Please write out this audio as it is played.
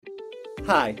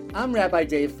Hi, I'm Rabbi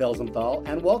Dave Felsenthal,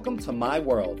 and welcome to my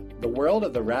world, the world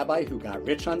of the rabbi who got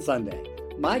rich on Sunday.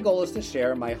 My goal is to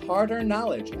share my hard-earned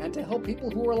knowledge and to help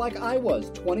people who were like I was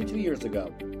 22 years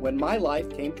ago, when my life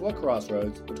came to a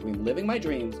crossroads between living my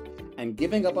dreams and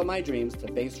giving up on my dreams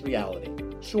to face reality.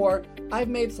 Sure, I've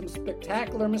made some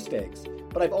spectacular mistakes,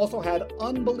 but I've also had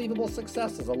unbelievable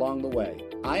successes along the way.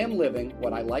 I am living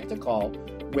what I like to call,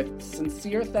 with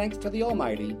sincere thanks to the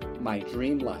Almighty, my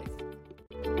dream life.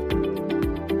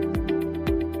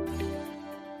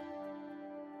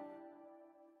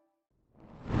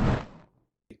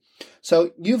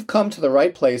 So you've come to the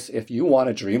right place if you want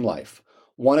a dream life.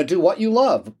 Want to do what you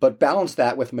love, but balance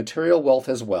that with material wealth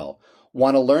as well.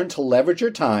 Want to learn to leverage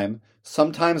your time,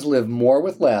 sometimes live more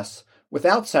with less,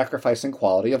 without sacrificing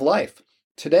quality of life.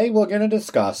 Today we're going to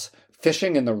discuss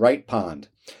fishing in the right pond.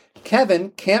 Kevin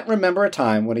can't remember a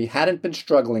time when he hadn't been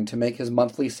struggling to make his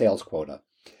monthly sales quota.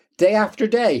 Day after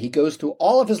day, he goes through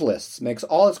all of his lists, makes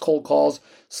all his cold calls,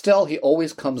 still he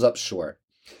always comes up short.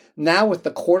 Now, with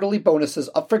the quarterly bonuses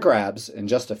up for grabs in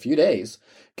just a few days,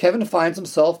 Kevin finds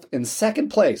himself in second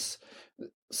place.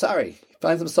 He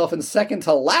finds himself in second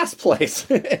to last place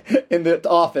in the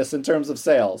office in terms of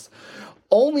sales.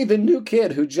 Only the new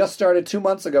kid who just started 2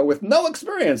 months ago with no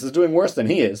experience is doing worse than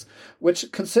he is,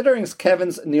 which, considering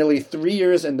Kevin's nearly 3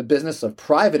 years in the business of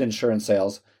private insurance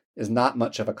sales, is not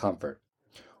much of a comfort.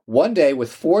 One day,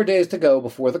 with 4 days to go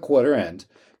before the quarter end,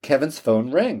 Kevin's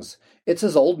phone rings. It's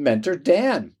his old mentor,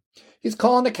 Dan. He's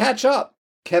calling to catch up.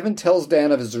 Kevin tells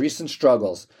Dan of his recent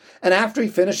struggles, and after he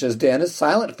finishes, Dan is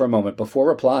silent for a moment before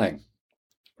replying.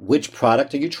 "Which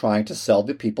product are you trying to sell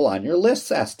to people on your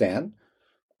lists?" asks Dan.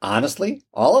 "Honestly,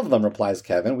 all of them," replies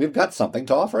Kevin. "We've got something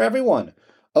to offer everyone."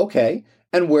 "Okay,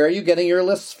 and where are you getting your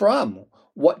lists from?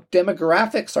 What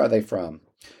demographics are they from?"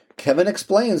 Kevin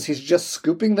explains he's just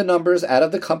scooping the numbers out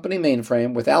of the company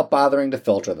mainframe without bothering to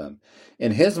filter them.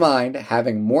 In his mind,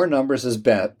 having more numbers is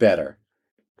better.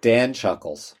 Dan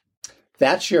chuckles.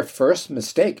 "That's your first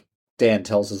mistake," Dan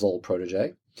tells his old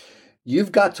protege.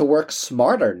 "You've got to work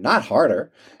smarter, not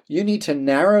harder. You need to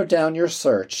narrow down your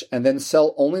search and then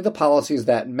sell only the policies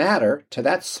that matter to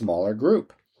that smaller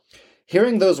group."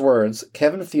 Hearing those words,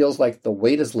 Kevin feels like the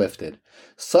weight is lifted.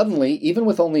 Suddenly, even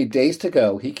with only days to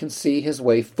go, he can see his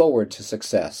way forward to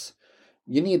success.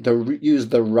 You need to use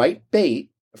the right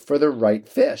bait for the right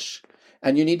fish,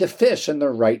 and you need to fish in the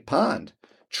right pond.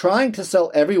 Trying to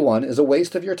sell everyone is a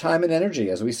waste of your time and energy,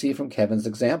 as we see from Kevin's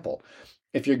example.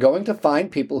 If you're going to find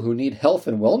people who need health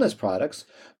and wellness products,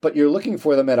 but you're looking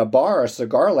for them at a bar or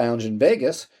cigar lounge in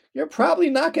Vegas, you're probably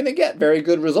not going to get very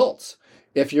good results.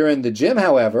 If you're in the gym,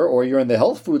 however, or you're in the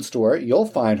health food store, you'll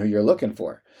find who you're looking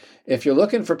for. If you're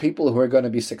looking for people who are going to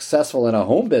be successful in a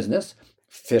home business,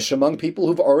 fish among people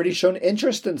who've already shown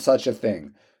interest in such a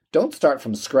thing. Don't start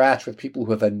from scratch with people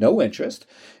who have had no interest,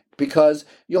 because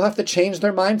you'll have to change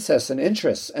their mindsets and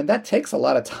interests, and that takes a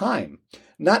lot of time.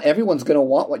 Not everyone's going to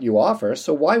want what you offer,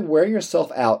 so why wear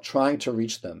yourself out trying to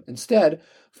reach them? Instead,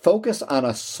 focus on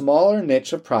a smaller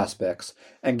niche of prospects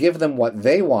and give them what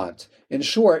they want. In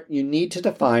short, you need to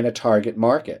define a target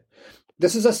market.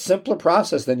 This is a simpler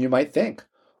process than you might think.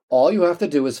 All you have to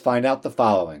do is find out the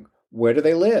following. Where do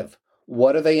they live?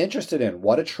 What are they interested in?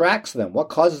 What attracts them? What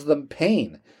causes them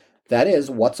pain? That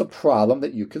is, what's a problem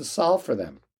that you can solve for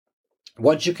them?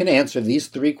 Once you can answer these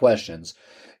 3 questions,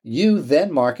 you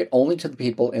then market only to the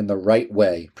people in the right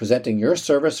way, presenting your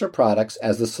service or products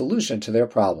as the solution to their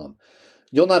problem.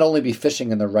 You'll not only be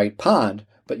fishing in the right pond,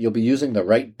 but you'll be using the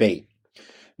right bait.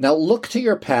 Now look to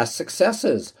your past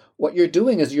successes. What you're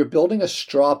doing is you're building a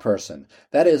straw person.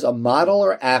 That is, a model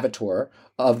or avatar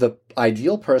of the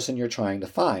ideal person you're trying to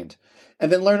find.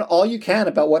 And then learn all you can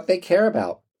about what they care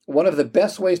about. One of the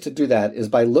best ways to do that is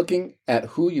by looking at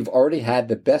who you've already had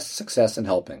the best success in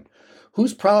helping.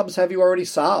 Whose problems have you already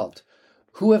solved?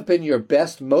 Who have been your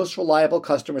best, most reliable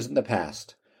customers in the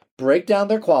past? Break down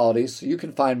their qualities so you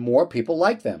can find more people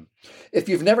like them. If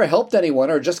you've never helped anyone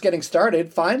or are just getting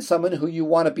started, find someone who you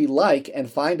want to be like and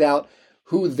find out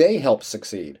who they help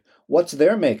succeed. What's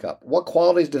their makeup? What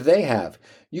qualities do they have?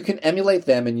 You can emulate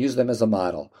them and use them as a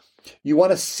model. You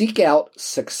want to seek out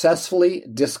successfully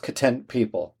discontent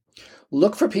people.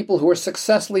 Look for people who are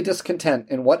successfully discontent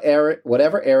in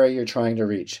whatever area you're trying to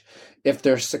reach. If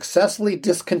they're successfully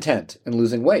discontent in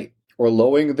losing weight, or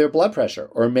lowering their blood pressure,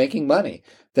 or making money,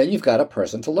 then you've got a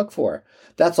person to look for.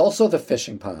 That's also the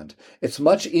fishing pond. It's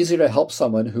much easier to help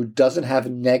someone who doesn't have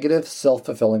negative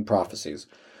self-fulfilling prophecies.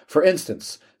 For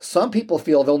instance, some people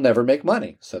feel they'll never make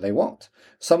money, so they won't.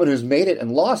 Someone who's made it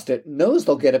and lost it knows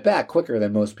they'll get it back quicker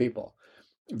than most people.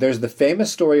 There's the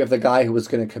famous story of the guy who was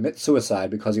going to commit suicide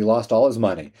because he lost all his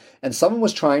money, and someone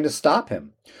was trying to stop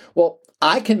him. "Well,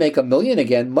 I can make a million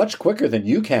again much quicker than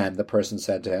you can," the person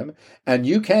said to him, "and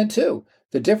you can too.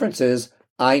 The difference is,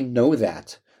 I know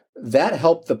that." That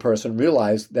helped the person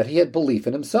realize that he had belief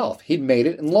in himself. He'd made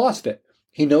it and lost it.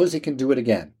 He knows he can do it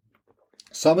again.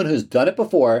 Someone who's done it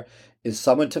before is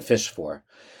someone to fish for.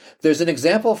 There's an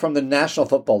example from the National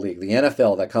Football League, the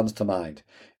NFL, that comes to mind.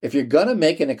 If you're going to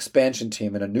make an expansion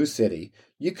team in a new city,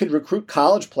 you could recruit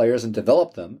college players and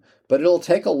develop them, but it'll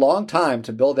take a long time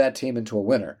to build that team into a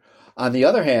winner. On the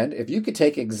other hand, if you could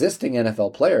take existing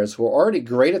NFL players who are already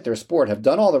great at their sport, have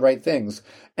done all the right things,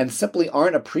 and simply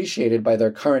aren't appreciated by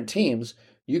their current teams,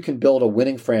 you can build a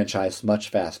winning franchise much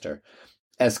faster.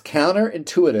 As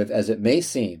counterintuitive as it may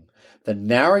seem, the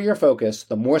narrower your focus,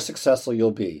 the more successful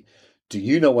you'll be. Do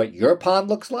you know what your pond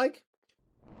looks like?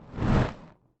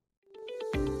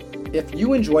 If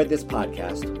you enjoyed this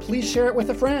podcast, please share it with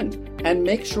a friend, and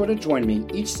make sure to join me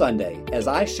each Sunday as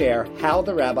I share how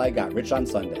the rabbi got rich on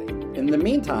Sunday. In the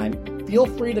meantime, feel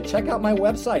free to check out my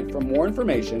website for more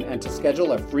information and to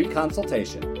schedule a free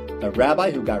consultation,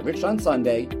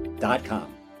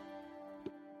 therabbiwhogotrichonsunday.com.